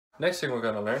Next thing we're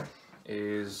going to learn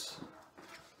is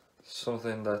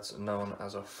something that's known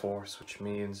as a force, which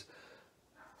means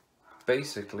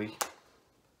basically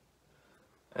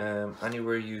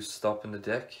anywhere you stop in the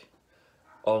deck,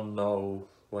 I'll know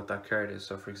what that card is.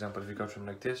 So for example, if you go from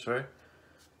like this, right,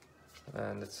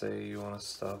 and let's say you want to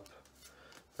stop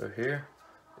over here,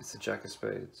 it's the Jack of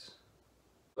Spades.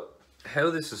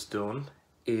 How this is done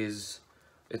is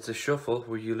it's a shuffle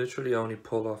where you literally only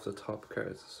pull off the top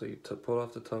cards. So you pull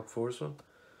off the top force one,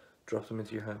 drop them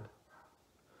into your hand.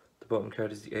 The bottom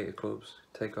card is the 8 of clubs.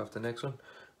 Take off the next one,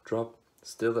 drop,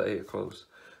 still the 8 of clubs.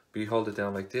 But you hold it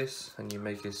down like this and you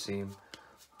make it seem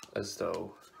as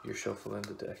though you're shuffling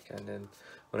the deck. And then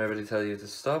whenever they tell you to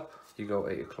stop, you go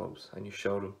 8 of clubs and you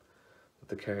show them that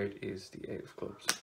the card is the 8 of clubs.